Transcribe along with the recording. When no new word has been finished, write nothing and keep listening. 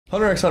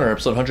Hunter x Hunter,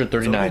 episode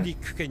 139. リッ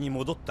ク家に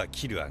戻った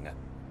キルアが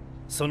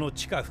その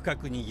地下深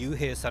くに幽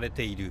閉され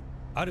ている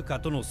アルカ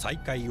との再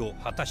会を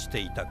果たして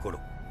いた頃。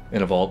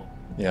In a vault,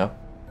 yeah.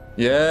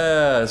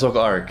 Yeah,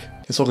 Hisoka arc.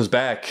 Hisoka's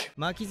back.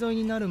 巻き添い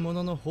になるも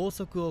のの法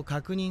則を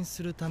確認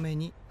するため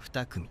に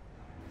2組。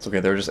It's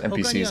okay, they're just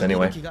NPCs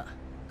anyway.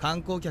 観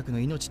光客の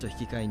命と引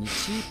き換えに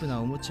チープ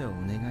なおもちゃをお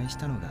願いし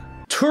たのが。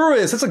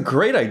Tourists, that's a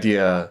great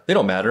idea. They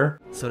don't matter.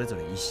 それぞ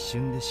れ一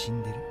瞬で死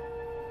んでる。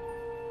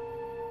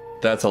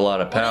That's a lot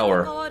of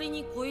power.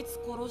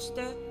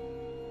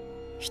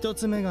 一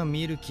つ目が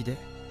ミルキで、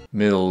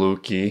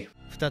Miluki.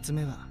 二つ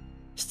目は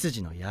執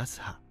事のヤス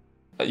ハ。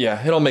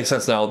Yeah, it all makes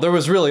sense now. There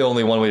was really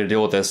only one way to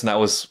deal with this, and that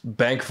was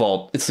bank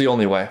vault. It's the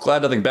only way.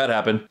 Glad nothing bad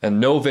happened, and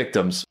no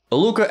victims.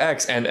 Alluka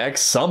X and X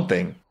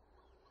something.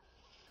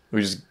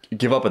 We just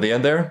give up at the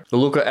end there?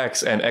 Alluka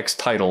X and X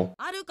title.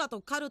 アルカと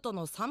カルト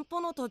の散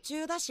歩の途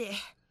中だし。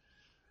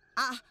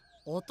あ、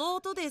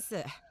弟です。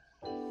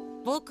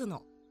僕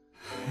の。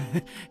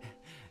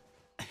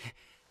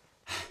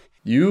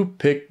You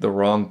picked the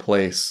wrong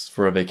place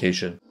for a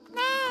vacation.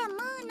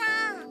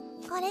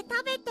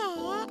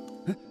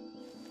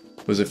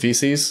 Was it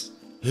feces?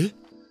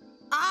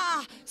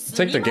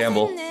 Take the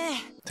gamble.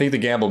 Take the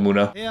gamble,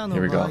 Muna.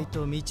 Here we go.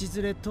 So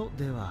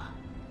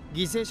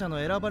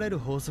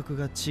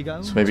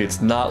maybe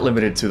it's not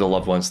limited to the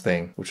loved ones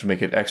thing, which would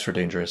make it extra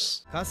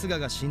dangerous.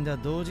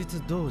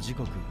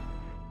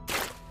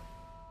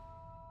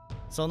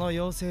 その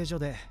養成所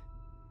で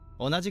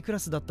同じクラ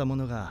スだった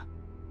者が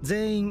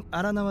全員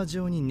荒縄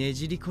状にね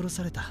じり殺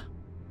された。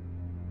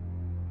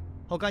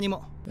他に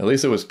も At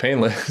least it was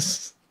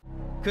painless.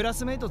 クラ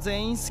スメイト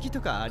全員好き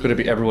とかあり。Could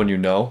it be everyone you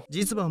know?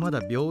 実はま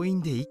だ病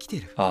院で生きて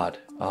る。Odd,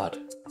 odd.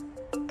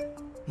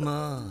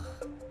 ま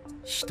あ、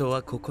人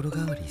は心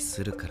変わり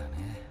するからね。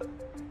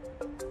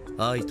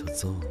愛と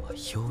憎悪は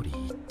表裏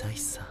一体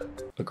さ。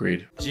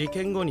Agreed. 事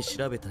件後に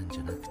調べたんじ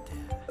ゃなくて、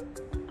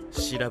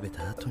調べ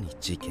た後に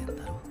事件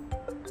だろ。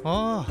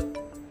ああ、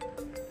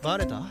バ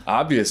レた？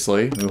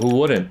 Obviously, who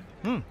wouldn't?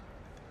 うん、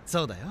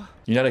そうだよ。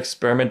You're not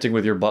experimenting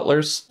with your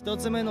butlers? 一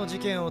つ目の事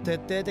件を徹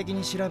底的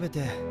に調べ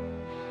て、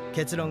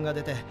結論が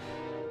出て、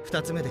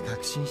二つ目で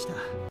確信した。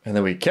And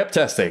then we kept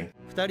testing.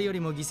 二人よ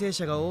りも犠牲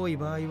者が多い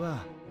場合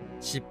は、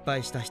失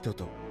敗した人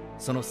と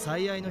その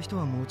最愛の人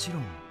はもちろ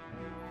ん、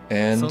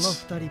その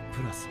二人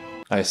プラス。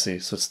I see,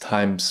 so it's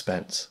time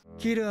spent.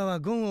 キルアは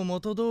ゴンを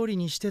元通り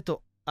にして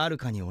とアル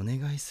カにお願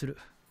いする。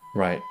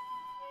Right.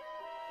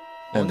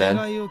 お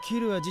願いをキ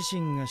ルア自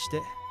身がし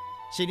て、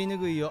尻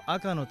拭いを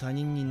赤の他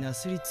人にな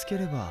すりつけ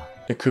れば、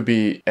It could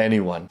be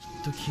anyone. きっ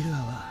とキルア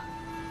は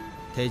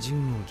手順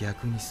を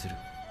逆にする。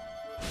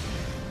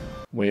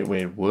Wait,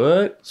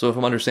 what? So if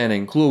I'm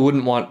understanding, Klua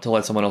wouldn't want to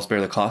let someone else bear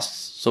the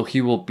costs, so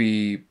he will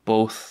be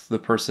both the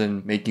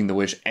person making the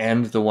wish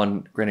and the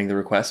one granting the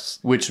requests,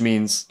 which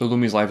means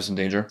Illumi's life is in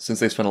danger, since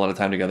they spend a lot of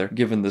time together,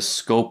 given the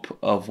scope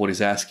of what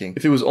he's asking.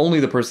 If it was only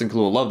the person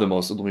Klua loved the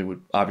most, Illumi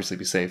would obviously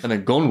be safe, and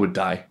then Gon would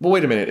die. But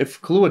wait a minute,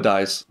 if Klua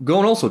dies,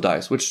 Gon also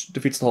dies, which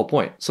defeats the whole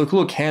point. So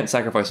Klua can't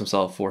sacrifice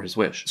himself for his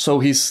wish. So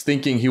he's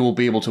thinking he will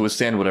be able to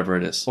withstand whatever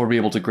it is, or be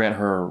able to grant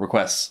her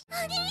requests.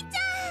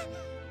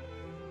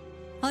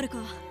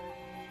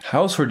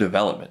 How's her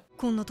development?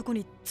 こんなとこ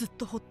にずっ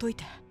とほっとい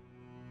て。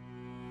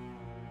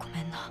ご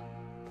めんな。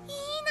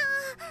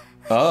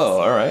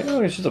Oh, alright.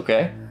 Oh, she's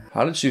okay.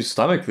 How did she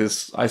stomach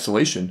this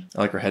isolation?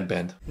 I like her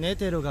headband. ネ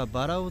テロが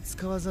バラを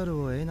使わざる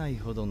を得ない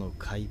ほどの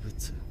怪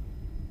物。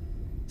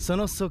そ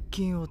の側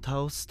近を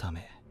倒すた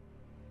め、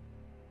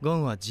ゴ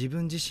ンは自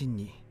分自身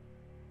に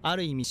あ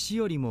る意味死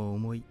よりも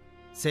重い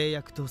制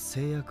約と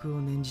制約を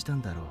念じた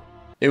んだろう。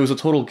It was a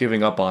total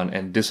giving up on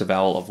and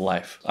disavowal of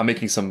life. I'm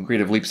making some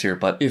creative leaps here,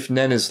 but if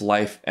Nen's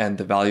life and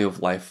the value of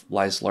life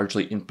lies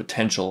largely in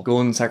potential,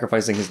 Gon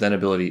sacrificing his Nen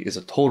ability is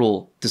a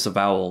total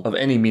disavowal of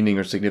any meaning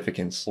or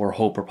significance or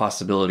hope or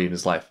possibility in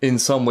his life. In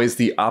some ways,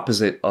 the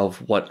opposite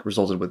of what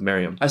resulted with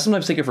Miriam. I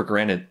sometimes take it for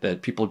granted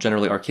that people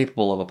generally are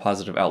capable of a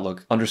positive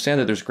outlook,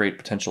 understand that there's great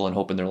potential and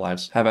hope in their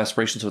lives, have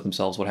aspirations for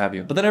themselves, what have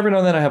you. But then every now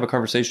and then I have a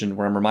conversation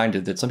where I'm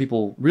reminded that some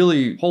people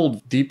really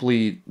hold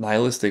deeply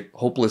nihilistic,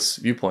 hopeless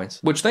viewpoints,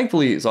 which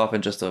thankfully is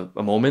often just a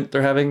moment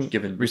they're having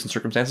given recent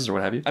circumstances or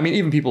what have you. I mean,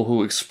 even people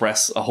who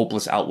express a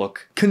hopeless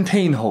outlook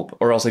contain hope,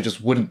 or else they just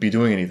wouldn't be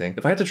doing anything.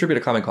 If I had to attribute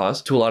a common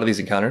cause to a lot of these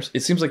encounters,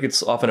 it seems like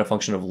it's often a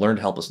function of learned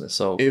helplessness.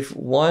 So if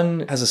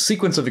one has a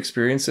sequence of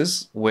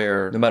experiences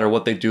where no matter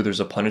what they do,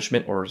 there's a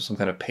punishment or some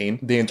kind of pain,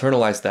 they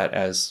internalize that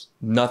as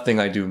nothing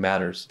I do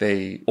matters.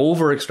 They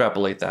over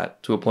extrapolate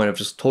that to a point of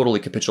just totally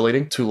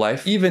capitulating to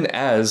life, even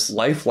as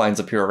lifelines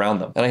appear around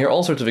them. And I hear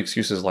all sorts of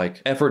excuses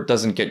like effort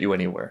doesn't get you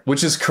anywhere,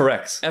 which is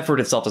correct. Effort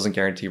itself doesn't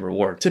guarantee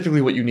reward. Typically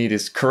what you need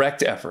is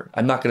correct effort.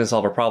 I'm not going to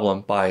solve a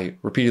problem by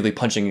repeatedly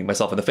punching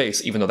myself in the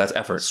face, even though that's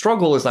effort.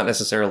 Struggle is not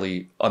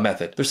necessarily a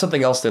method. There's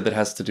something else there that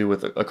has to do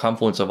with a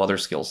confluence of other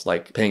skills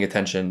like paying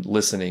attention,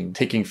 listening,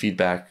 taking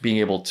feedback, being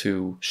able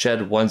to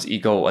shed one's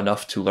ego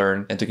enough to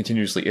learn and to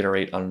continuously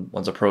iterate on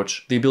one's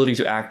approach. The ability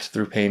ability to act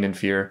through pain and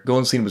fear.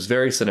 Gon's scene was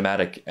very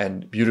cinematic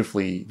and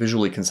beautifully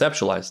visually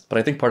conceptualized, but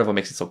I think part of what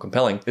makes it so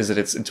compelling is that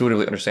it's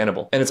intuitively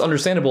understandable. And it's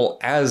understandable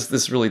as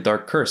this really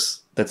dark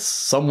curse that's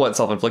somewhat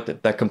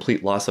self-inflicted, that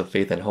complete loss of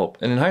faith and hope.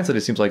 And in hindsight,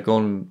 it seems like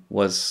Gon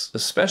was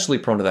especially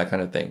prone to that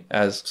kind of thing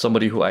as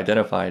somebody who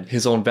identified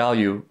his own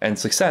value and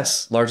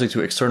success largely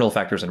to external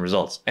factors and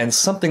results. And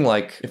something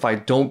like, if I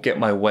don't get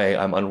my way,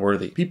 I'm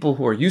unworthy. People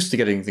who are used to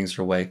getting things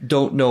their way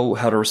don't know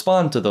how to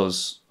respond to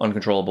those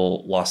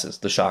uncontrollable losses,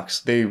 the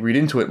shocks. They read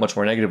into it much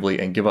more negatively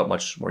and give up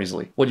much more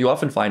easily. What you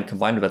often find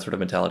combined with that sort of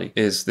mentality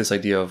is this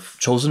idea of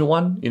chosen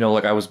one,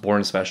 like I was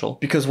born special.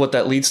 Because what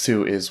that leads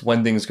to is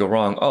when things go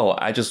wrong, oh,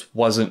 I just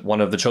wasn't one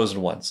of the chosen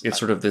ones. It's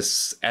sort of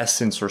this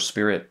essence or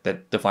spirit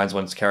that defines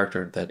one's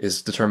character that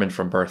is determined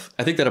from birth.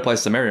 I think that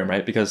applies to Miriam,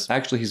 right? Because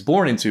actually he's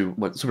born into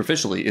what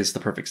superficially is the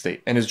perfect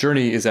state. And his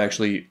journey is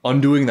actually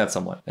undoing that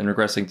somewhat and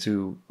regressing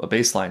to a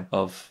baseline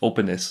of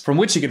openness from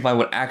which he can find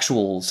what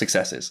actual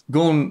success is.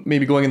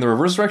 Maybe going in the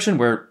reverse direction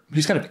where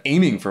he's kind of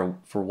aiming for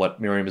what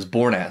Miriam is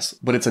born as,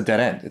 but it's a dead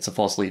end. It's a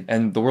false lead.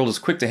 And the world is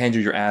quick to hand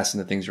you your ass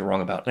and the things you're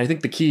wrong about. And I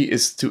think the key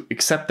is to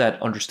accept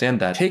that, understand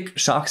that, take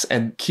shocks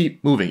and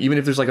keep moving. Even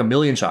if there's like a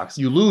million shocks,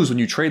 you lose when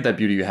you trade that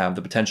beauty you have,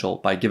 the potential,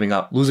 by giving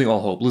up, losing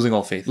all hope, losing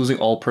all faith, losing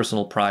all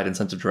personal pride and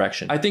sense of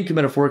direction. I think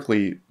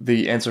metaphorically,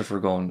 the answer for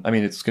Gon, I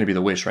mean, it's going to be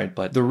the wish, right?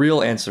 But the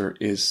real answer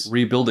is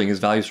rebuilding his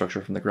value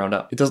structure from the ground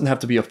up. It doesn't have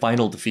to be a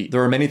final defeat.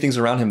 There are many things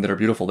around him that are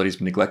beautiful that he's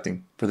been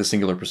neglecting for this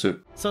singular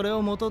pursuit. それ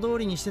を元通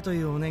りにしてと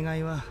いうお願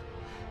いは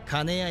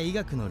金や医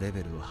学のレ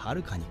ベルをは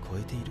るかに超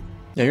えている。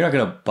 Yeah, you're not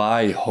gonna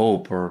buy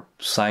hope or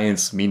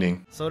science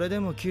meaning. それで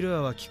もキル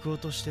アは聞こう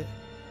として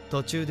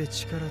途中で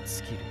力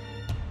尽きる。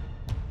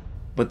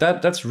 But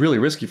that's really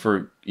risky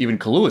for even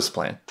Kalua's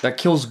plan. That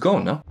kills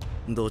Gon, no?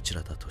 どち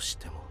らだとし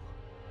ても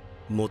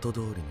元通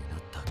りになっ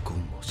たゴン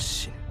も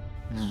死ぬ。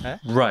え？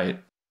 Right.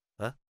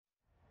 あ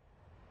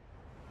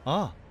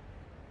あ。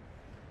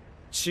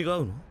違う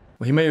の？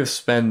 Well, he may have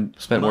spent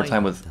more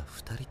time with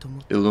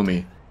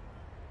Illumi.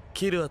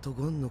 キルアと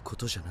ゴンのこ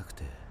とじゃなく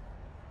て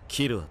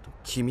キルアと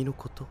君の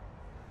こと。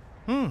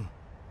うん。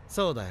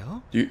そうだ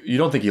よ。You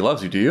don't think he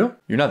loves you, do you?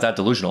 You're not that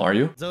delusional, are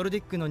you? ゾルデ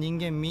ィックの人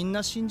間みん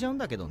な死んじゃうん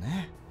だけど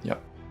ね。Yep.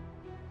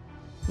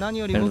 何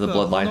より僕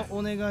はこの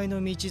お願い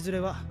の道連れ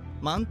は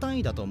満単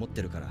位だと思っ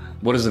てるから。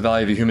What is the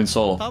value of a human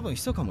soul? 多分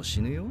密かも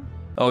死ぬよ。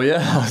 Oh yeah,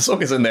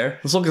 Ahsoka's in there.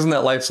 Ahsoka's in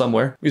that life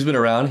somewhere. He's been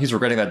around. He's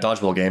regretting that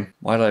dodgeball game.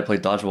 Why did I play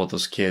dodgeball with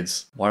those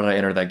kids? Why did I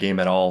enter that game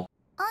at all?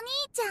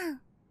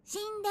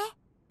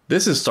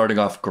 This is starting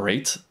off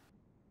great.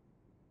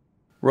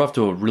 We're off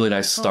to a really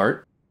nice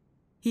start.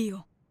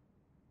 The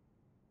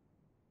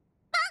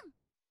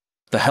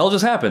hell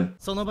just happened?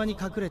 その場に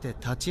隠れて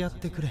立ち会っ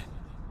てくれ。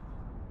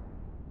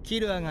キ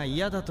ルアが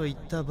嫌だと言っ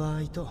た場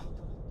合と、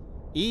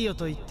いいよ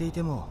と言ってい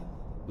ても。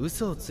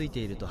 嘘をついて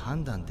いると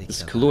判断できた。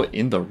 Is Kahlua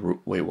in the room?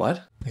 Wait,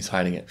 what? He's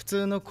hiding it. 普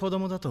通の子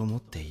供だと思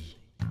っていい。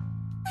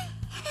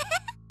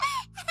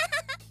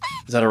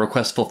 Is that a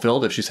request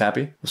fulfilled if she's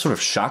happy? It was sort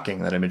of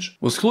shocking, that image.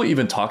 Was Kahlua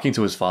even talking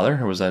to his father,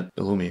 or was that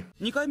Illumi?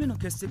 2回目の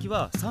欠席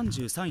は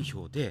33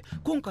票で、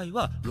今回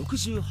は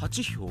68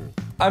票。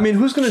 I mean,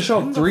 who's going to show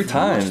up 3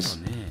 times?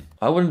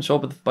 I wouldn't show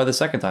up by the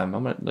second time.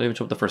 I'm not even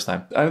show up the first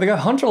time. I mean, they got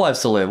 100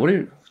 lives to live. What are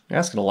you... You're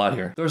asking a lot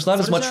here. There's not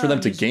as much for them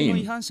to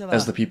gain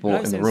as the people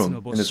in the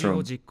room, in this room.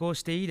 Other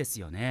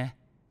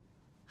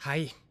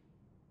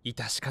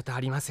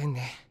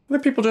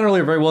people generally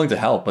are very willing to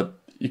help, but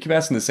you keep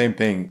asking the same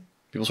thing.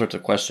 People start to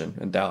question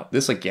and doubt.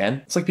 This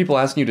again? It's like people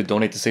asking you to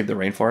donate to save the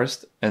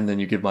rainforest, and then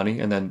you give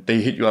money, and then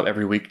they hit you up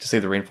every week to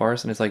save the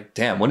rainforest, and it's like,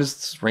 damn, when is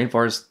this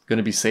rainforest going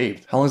to be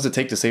saved? How long does it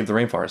take to save the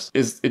rainforest?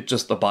 Is it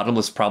just a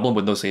bottomless problem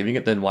with no saving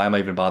it? Then why am I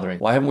even bothering?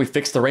 Why haven't we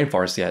fixed the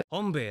rainforest yet?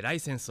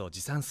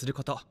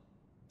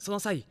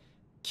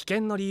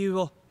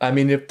 I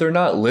mean, if they're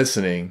not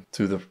listening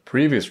to the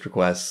previous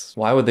requests,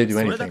 why would they do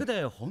anything?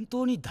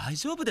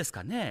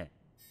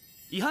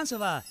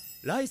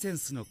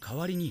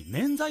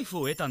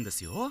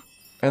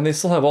 And they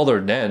still have all their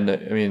nen.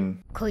 I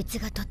mean...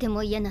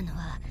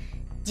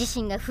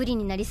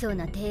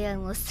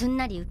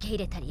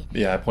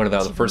 Yeah, I pointed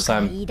out the first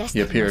time he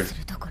appeared.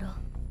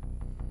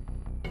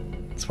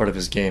 It's part of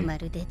his game.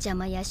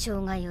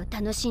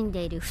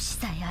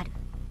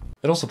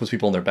 It also puts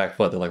people on their back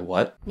foot. They're like,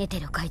 what?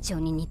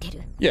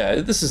 Yeah,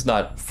 this is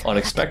not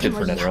unexpected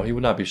for Netero. He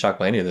would not be shocked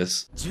by any of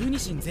this.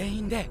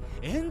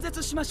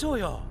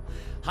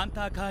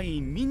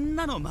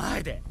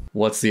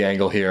 What's the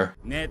angle here?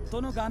 Why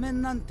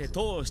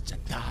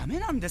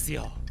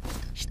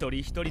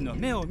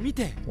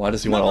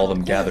does he want all of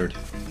them gathered?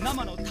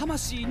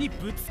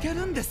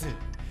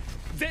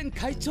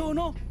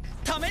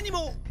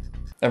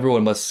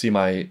 Everyone must see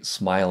my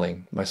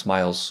smiling, my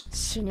smiles.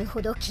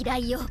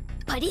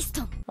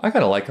 I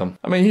kind of like him.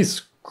 I mean,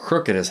 he's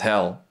crooked as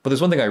hell. But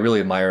there's one thing I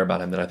really admire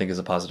about him that I think is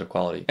a positive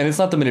quality. And it's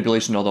not the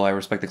manipulation, although I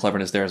respect the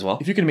cleverness there as well.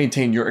 If you can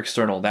maintain your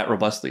external that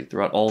robustly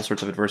throughout all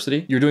sorts of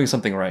adversity, you're doing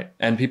something right.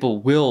 And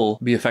people will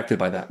be affected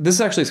by that.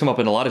 This actually has come up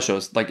in a lot of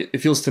shows. Like, it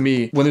feels to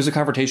me, when there's a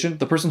confrontation,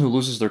 the person who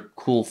loses their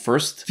cool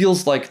first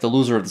feels like the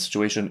loser of the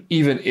situation,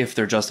 even if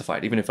they're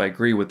justified, even if I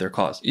agree with their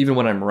cause. Even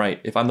when I'm right,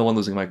 if I'm the one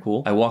losing my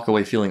cool, I walk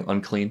away feeling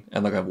unclean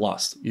and like I've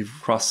lost. You've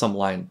crossed some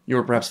line. You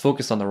were perhaps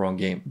focused on the wrong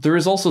game. There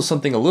is also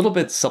something a little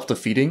bit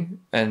self-defeating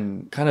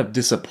and kind of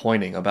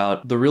disappointing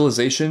about the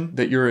realization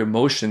that your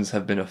emotions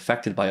have been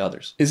affected by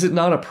others. Is it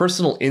not a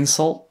personal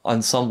insult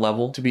on some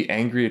level to be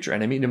angry at your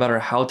enemy, no matter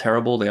how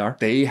terrible they are?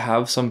 They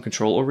have some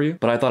control over you,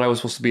 but I thought I was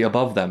supposed to be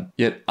above them.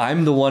 Yet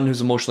I'm the one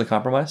who's emotionally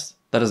compromised?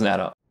 That doesn't add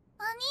up.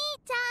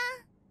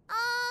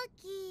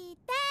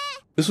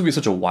 This would be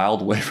such a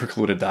wild way for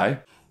Clue to die.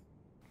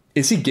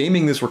 Is he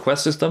gaming this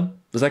request system?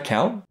 Does that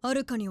count?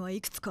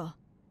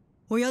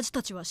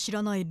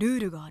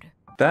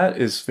 That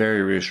is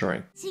very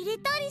reassuring.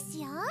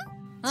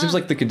 Seems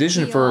like the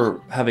condition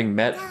for having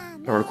met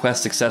a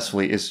request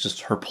successfully is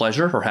just her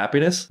pleasure, her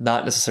happiness,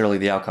 not necessarily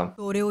the outcome.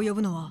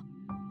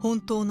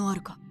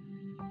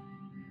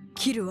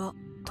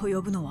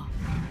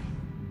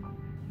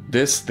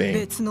 This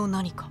thing.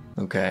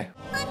 Okay.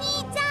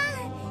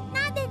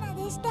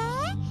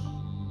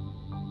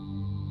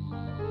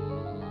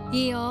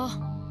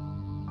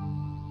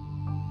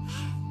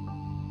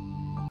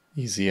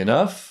 Easy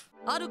enough.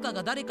 アルカ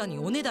が誰かに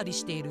おねだり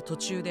している途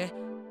中で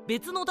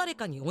別の誰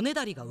かにおね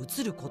だりが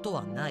移ること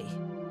はない。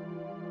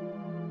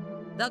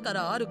だか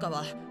らアルカ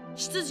は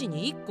執事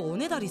に1個お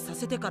ねだりさ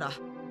せてから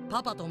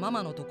パパとマ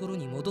マのところ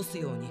に戻す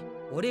ように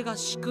俺が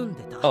仕組ん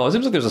でた。 Oh, it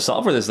seems like there's a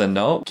solve for this then,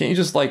 no? Can't you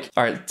just like,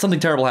 alright, something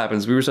terrible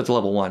happens, we reset to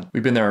level 1.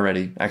 We've been there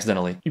already,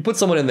 accidentally. You put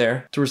someone in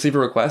there to receive a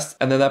request,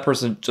 and then that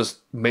person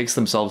just makes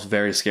themselves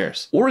very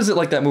scarce. Or is it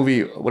like that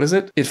movie, what is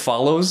it? It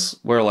Follows,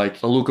 where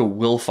like Alluka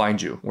will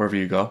find you wherever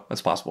you go.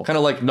 That's possible. Kind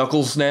of like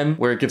Knuckles' Nen,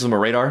 where it gives them a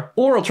radar.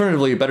 Or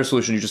alternatively, a better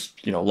solution, you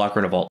just, lock her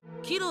in a vault.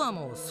 キルア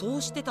もそ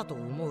うしてたと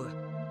思う。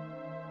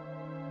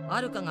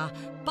アルカが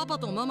パパ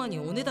とママに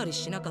おねだり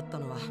しなかった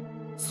のは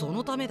そ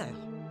のためだよ。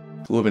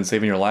 Who have been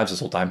saving your lives this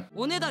whole time.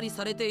 おねだり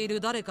されている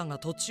誰かが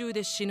途中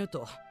で死ぬ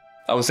と。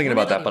 I was thinking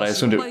about that, but I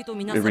assumed it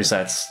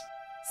resets.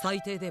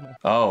 最低でも。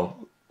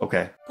 Oh,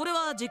 okay. これ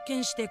は実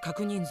験して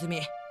確認済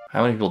み。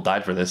 How many people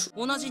died for this?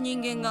 同じ人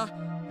間が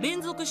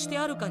連続して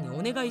アルカに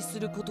お願いす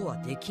ることは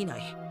できな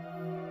い。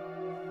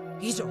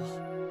以上。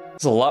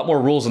 There's a lot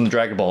more rules in the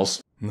Dragon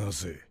Balls. な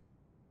ぜ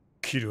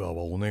キルア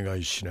はお願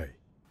いしない？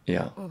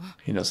 Yeah,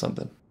 he knows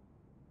something.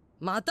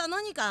 また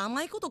何か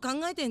甘いこと考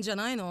えてんじゃ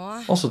ない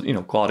の？ Also,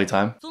 quality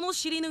time. その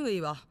尻拭い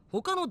は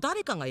他の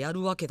誰かがや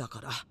るわけだか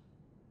ら。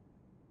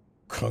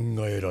考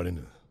えられ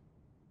ぬ。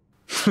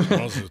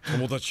まず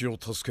友達を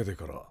助けて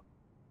から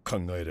考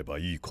えれば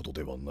いいこと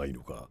ではない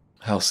のか。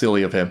 How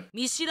silly of him.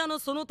 見知らぬ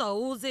その他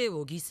大勢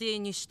を犠牲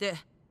にして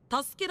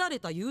助けられ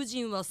た友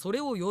人はそれ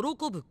を喜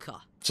ぶ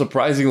か。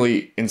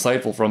 Surprisingly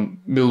insightful from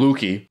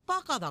Miluki.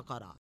 バカだか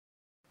ら。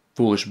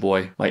 Foolish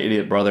boy, my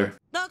idiot brother.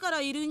 だから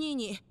イルニー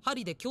に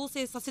針で強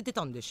制させて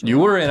たんでしょ。 You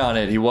were in on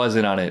it, he was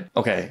in on it.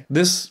 Okay,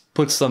 this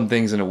puts some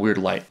things in a weird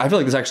light. I feel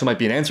like this actually might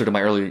be an answer to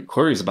my early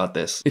queries about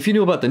this. If he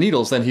knew about the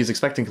needles, then he's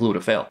expecting Clue to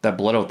fail. That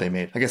blood oath they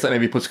made. I guess that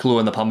maybe puts Clue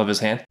in the palm of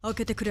his hand. 開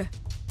けてくれ。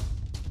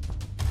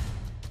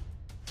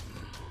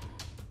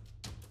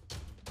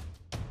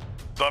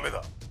ダメ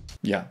だ。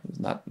 Yeah,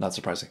 not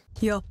surprising.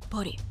 やっ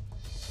ぱり。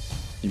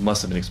 You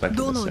must have been expecting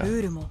ど this, のル yeah.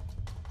 ールも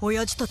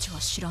親父たちは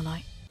知らな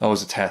い。 That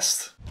was a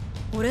test.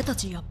 俺た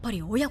ちやっぱ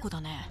り親子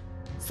だね。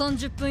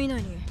30分以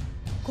内に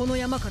この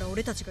山から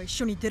俺たちが一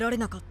緒に出られ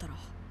なかったら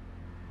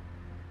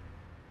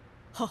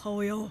母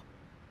親を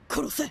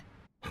殺せ。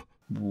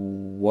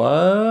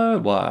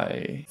 What?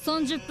 Why?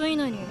 30分以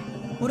内に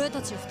俺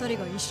たち2人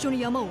が一緒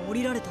に山を降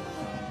りられたら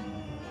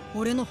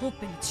俺のほっ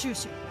ぺにチュー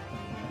し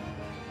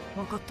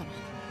ろ。分かったな。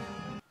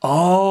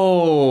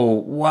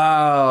 Oh,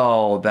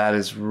 wow. That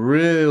is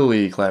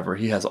really clever.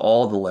 He has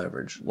all the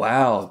leverage.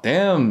 Wow.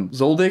 Damn,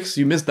 Zoldix,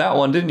 you missed that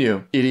one, didn't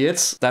you?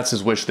 Idiots. That's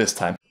his wish this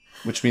time,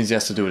 which means he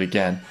has to do it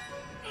again.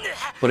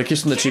 But a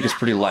kiss on the cheek is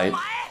pretty light.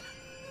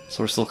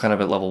 So we're still kind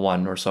of at level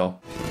 1 or so.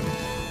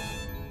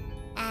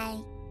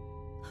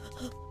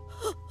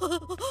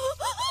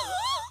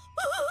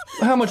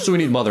 How much do we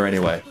need Mother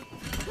anyway?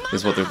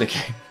 Is what they're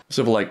thinking.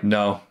 So we're like,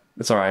 no,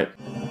 it's alright.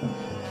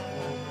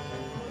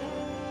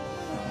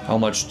 How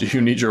much do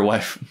you need your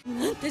wife?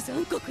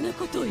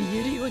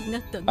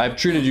 I've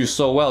treated you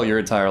so well your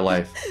entire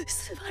life.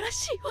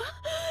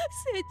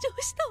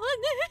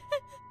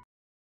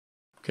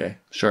 Okay,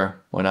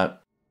 sure, why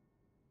not?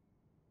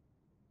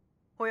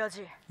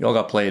 You all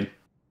got played.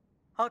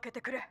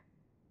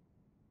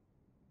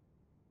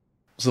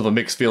 Still have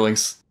mixed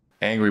feelings.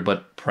 Angry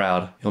but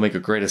proud. He'll make a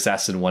great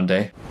assassin one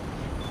day.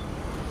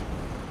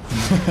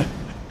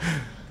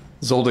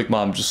 Zoldyck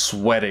mom just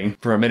sweating.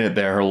 For a minute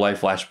there, her life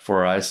flashed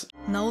before her eyes.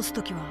 Oh, I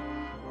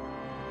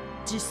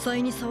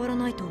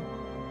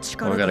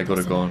gotta go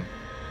to Gon.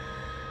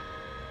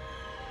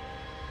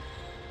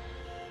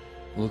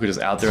 Alluka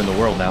just out there in the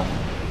world now.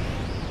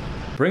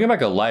 Bringing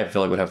back a life, I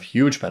feel like would have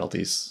huge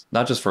penalties.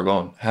 Not just for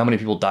Gon. How many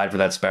people died for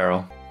that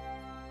sparrow?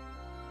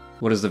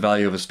 What is the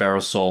value of a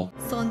sparrow's soul?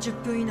 30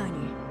分以内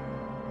に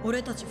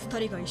俺たち2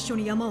人が一緒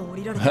に山を降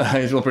りられた。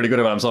 He's feeling pretty good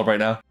about himself right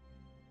now.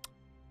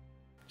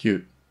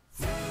 Cute.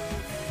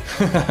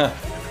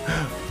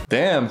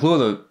 Damn, Clue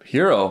the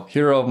hero.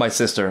 Hero of my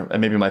sister and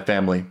maybe my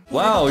family.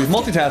 Wow, he's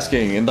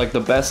multitasking in like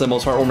the best and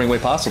most heartwarming way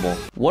possible.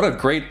 What a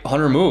great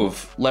hunter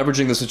move,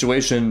 leveraging the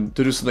situation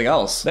to do something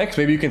else. Next,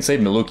 maybe you can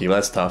save Miluki, but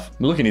that's tough.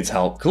 Miluki needs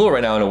help. Clue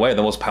right now, in a way,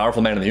 the most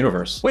powerful man in the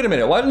universe. Wait a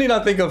minute, why didn't he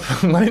not think of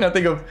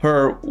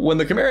her when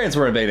the Chimerians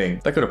were invading?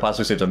 That could have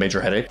possibly saved a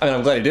major headache. I mean,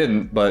 I'm glad he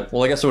didn't, but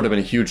well, I guess there would have been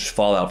a huge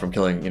fallout from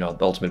killing, you know,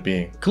 the ultimate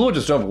being. Clue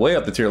just jumped way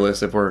up the tier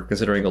list if we're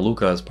considering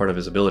Alluka as part of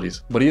his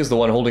abilities, but he is the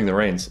one holding the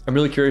reins. I'm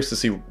really curious to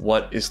see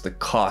what is the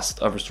cost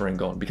of restoring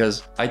Gon,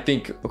 because I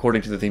think,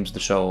 according to the themes of the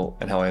show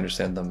and how I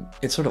understand them,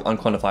 it's sort of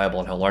unquantifiable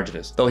on how large it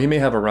is, though he may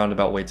have a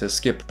roundabout way to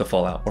skip the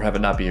fallout or have it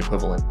not be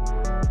equivalent.